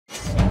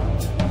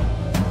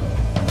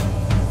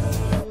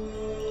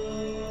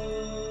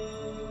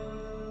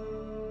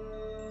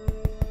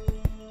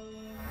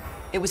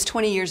It was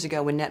 20 years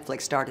ago when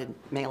Netflix started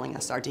mailing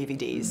us our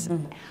DVDs.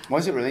 Mm-hmm.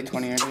 Was it really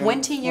 20 years ago?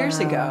 20 years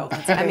ago.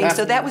 That's I mean, so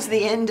crazy. that was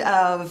the end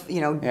of,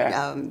 you know,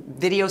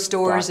 video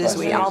stores,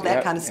 all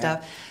that kind of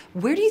stuff.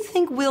 Where do you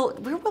think where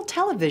will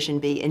television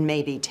be in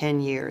maybe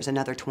 10 years,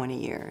 another 20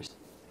 years?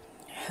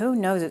 Who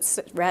knows? It's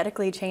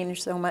radically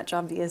changed so much,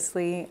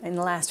 obviously, in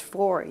the last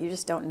 4. You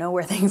just don't know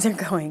where things are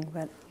going,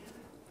 but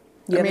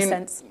you have a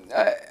sense?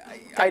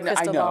 I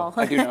know.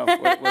 I do know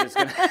what it's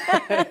going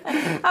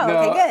to... Oh, no,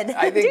 okay, good.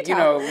 I think, you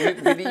know,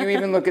 you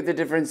even look at the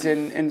difference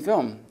in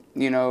film.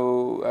 You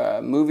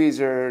know, movies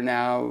are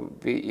now,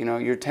 you know,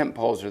 your tent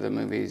poles are the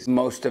movies.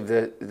 Most of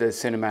the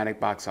cinematic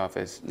box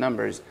office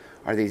numbers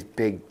are these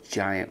big,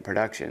 giant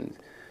productions.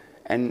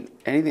 And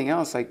anything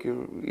else, like,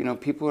 you know,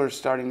 people are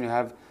starting to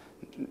have...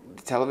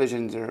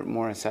 Televisions are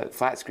more...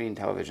 Flat screen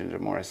televisions are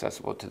more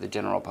accessible to the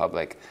general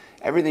public.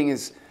 Everything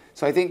is...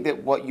 So I think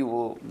that what we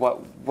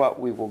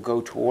will go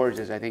towards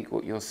is, I think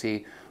what you'll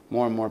see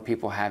more and more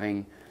people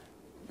having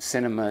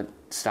cinema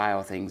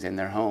style things in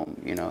their home,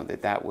 you know,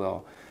 that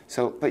will,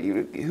 so, but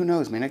who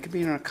knows, man, it could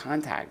be in our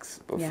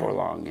contacts before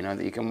long, you know,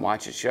 that you can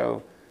watch a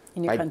show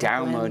by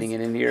downloading it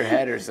into your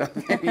head or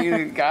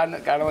something.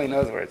 God only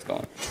knows where it's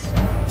going.